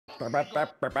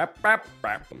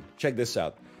Check this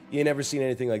out. You ain't never seen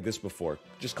anything like this before.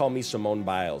 Just call me Simone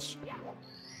Biles.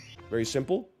 Very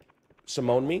simple.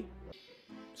 Simone me.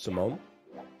 Simone.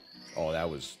 Oh, that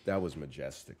was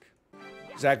majestic.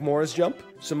 Zach Morris jump.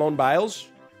 Simone Biles.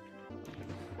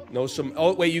 No,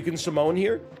 oh, wait, you can Simone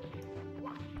here?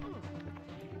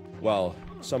 Well,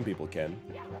 some people can.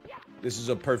 This is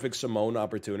a perfect Simone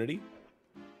opportunity.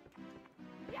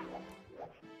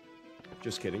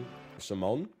 Just kidding.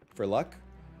 Simone for luck.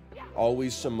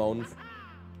 Always Simone.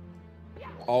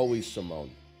 Always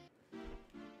Simone.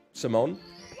 Simone?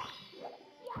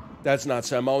 That's not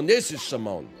Simone. This is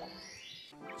Simone.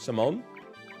 Simone?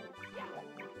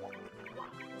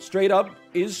 Straight up,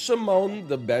 is Simone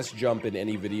the best jump in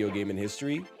any video game in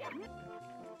history?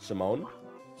 Simone?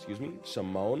 Excuse me?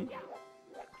 Simone?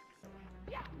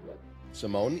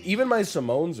 Simone? Even my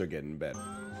Simones are getting better.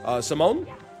 Simone?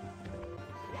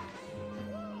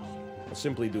 I'll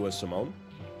simply do a Simone.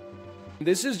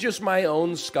 This is just my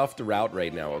own scuffed route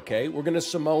right now, okay? We're gonna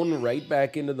Simone right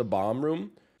back into the bomb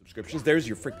room. Subscriptions. There's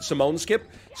your Simone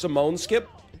skip. Simone skip.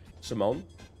 Simone.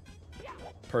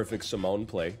 Perfect Simone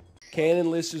play.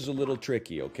 Cannonless is a little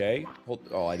tricky, okay?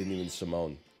 Oh, I didn't even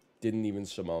Simone. Didn't even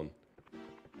Simone.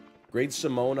 Great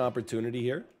Simone opportunity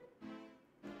here.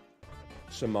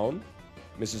 Simone.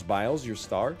 Mrs. Biles, your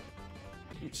star.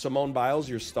 Simone Biles,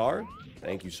 your star.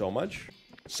 Thank you so much.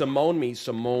 Simone me,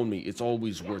 Simone me. It's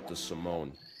always worth a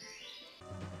Simone.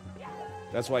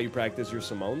 That's why you practice your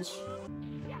Simones?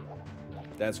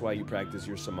 That's why you practice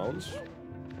your Simones?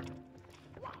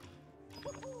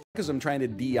 Because I'm trying to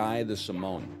DI the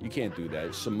Simone. You can't do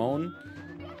that. Simone,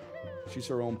 she's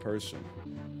her own person.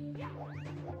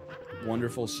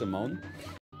 Wonderful Simone.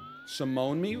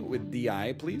 Simone me with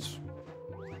DI, please.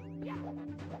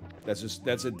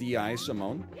 That's a DI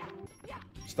Simone.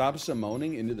 Stop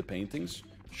Simoning into the paintings.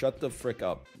 Shut the frick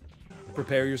up.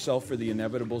 Prepare yourself for the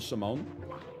inevitable Simone.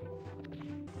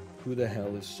 Who the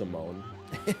hell is Simone?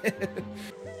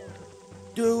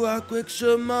 Do a quick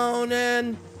Simone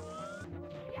and...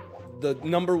 The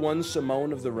 #1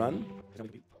 Simone of the run.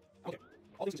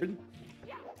 Okay.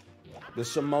 The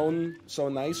Simone, so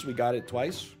nice, we got it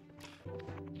twice.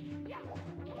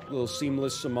 Little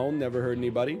seamless Simone, never hurt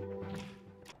anybody.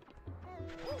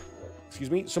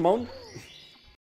 Excuse me, Simone?